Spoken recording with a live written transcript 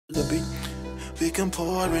We can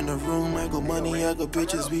pour in the room. I got money, I got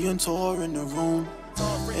bitches, we on tour in the room.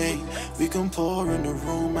 Hey, we can pour in the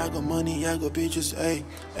room. I got money, I got bitches, hey,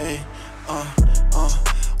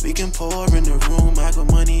 we can pour in the room. I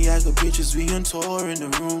got money, I got bitches, we on tour in the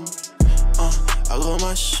room. I got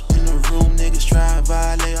my in the room. Niggas try and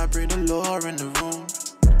violate, I bring the law in the room.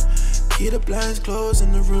 Keep the blinds closed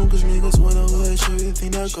in the room, cause niggas wanna watch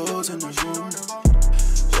everything that goes in the room.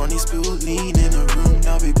 Ronnie spilled lean in the room,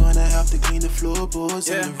 now we gonna have to clean the floorboards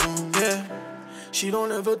in the room. Yeah, she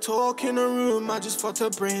don't ever talk in the room. I just fucked her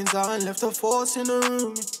brains out and left her thoughts in the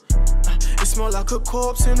room. It smell like a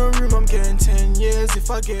corpse in the room. I'm getting 10 years if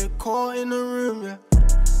I get caught in the room, yeah.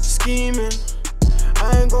 Scheming,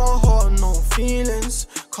 I ain't got heart, no feelings.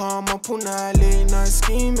 Calm up all night, late night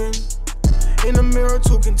scheming. In the mirror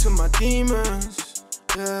talking to my demons,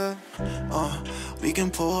 yeah. We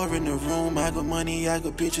can pour in the room. I got money, I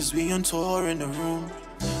got bitches, we on tour in the room.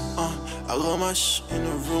 I got my in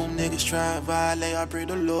the room. Niggas try and violate, I bring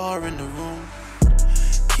the law in the room.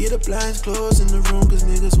 Keep the blinds closed in the room, cause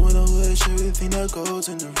niggas wanna watch everything that goes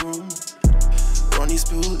in the room. Ronnie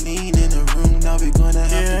spilled lean in the room, now we gonna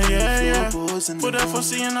have to clean the floorboards in the room. Put that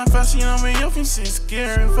fussy and I fussy, I'm way up and sit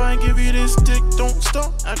scared. If I give you this dick, don't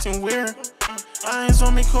stop acting weird. Eyes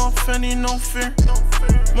on me, call Fanny, no fear.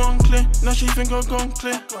 One clear, now she think I'm gone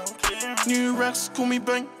clear. New racks, call me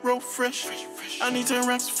bank, roll fresh. I need 10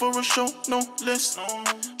 racks for a show, no less.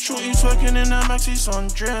 Shorty twerking in that maxi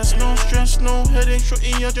sundress. No stress, no headache,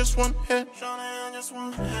 shorty, I just want head.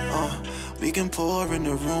 We can pour in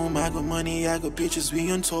the room. I got money, I got bitches,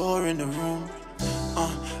 we on tour in the room. I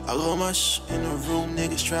got my in the room.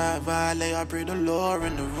 Niggas try and violate, I bring the law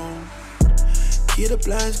in the room. Keep the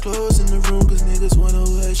blinds closed in the room, cause niggas wanna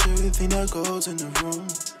watch everything that goes in the room.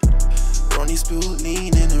 Ronnie spilled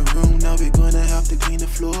lean in the room, now we gonna have to clean the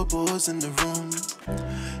floorboards in the room.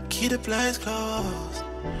 Keep the blinds closed,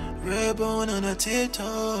 red bone on her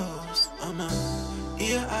tiptoes. I'ma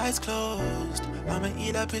eat her eyes closed, I'ma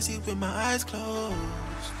eat that pussy with my eyes closed,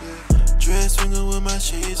 yeah. Dress finger with my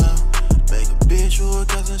shades on, make a bitch roll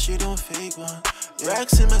cause and she don't fake one.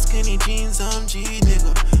 Racks in my skinny jeans, I'm G,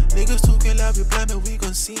 nigga. Niggas talking loud, we blind, but we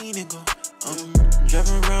gon' see, nigga.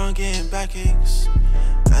 Driving around getting backaches,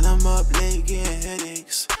 and I'm up late getting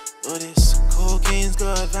headaches. All this cocaine's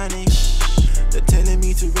gotta vanish. They're telling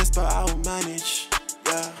me to rest, but I will manage.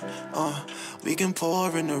 Yeah, we can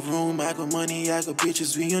pour in the room. I got money, I got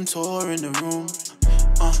bitches, we on tour in the room.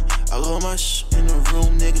 I got my in the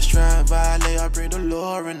room. Niggas try and violate, I bring the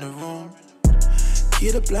law in the room.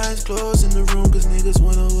 Keep the blinds closed in the room, cause niggas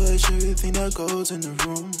wanna watch everything that goes in the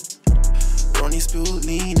room. Ronnie spilled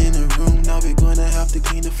lean in the room, now we gonna have to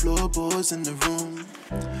clean the floorboards in the room.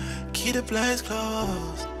 Keep the blinds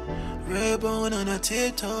closed, red bone on her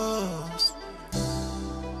tiptoes.